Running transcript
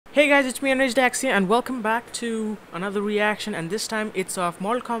Hey guys, it's me Anuj Daxia and welcome back to another reaction, and this time it's of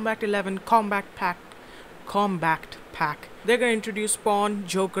Mortal Kombat 11 Kombat Pack. They're gonna introduce Spawn,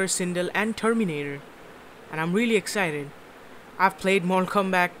 Joker, Sindel and Terminator, and I'm really excited. I've played Mortal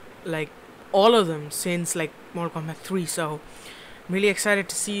Kombat, like all of them since like Mortal Kombat 3, so I'm really excited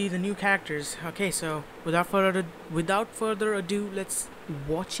to see the new characters. Okay, so without further ado, let's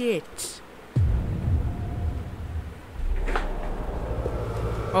watch it.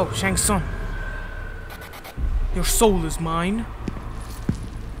 Oh, Shang Tsung. Your soul is mine.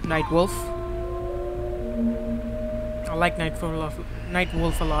 Nightwolf. I like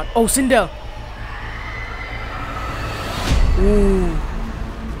Nightwolf a lot. Oh, Sindel! Ooh.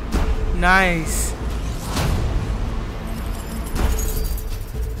 Nice.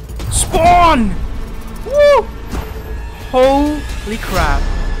 Spawn! Woo! Holy crap.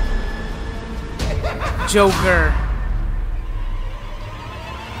 Joker.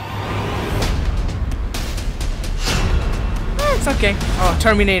 It's okay. Oh,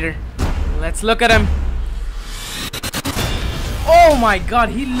 Terminator. Let's look at him. Oh my god,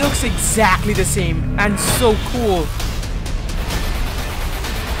 he looks exactly the same and so cool.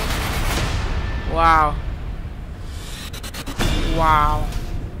 Wow. Wow.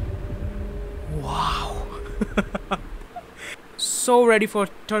 Wow. So ready for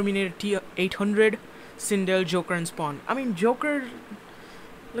Terminator T-800, Sindel, Joker and Spawn. I mean, Joker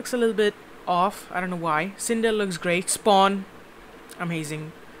looks a little bit off. I don't know why. Sindel looks great. Spawn,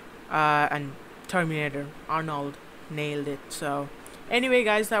 amazing, and Terminator, Arnold, nailed it. So anyway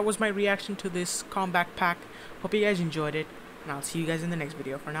guys, that was my reaction to this Kombat Pack. Hope you guys enjoyed it, and I'll see you guys in the next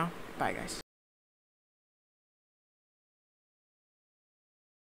video. For now, bye guys.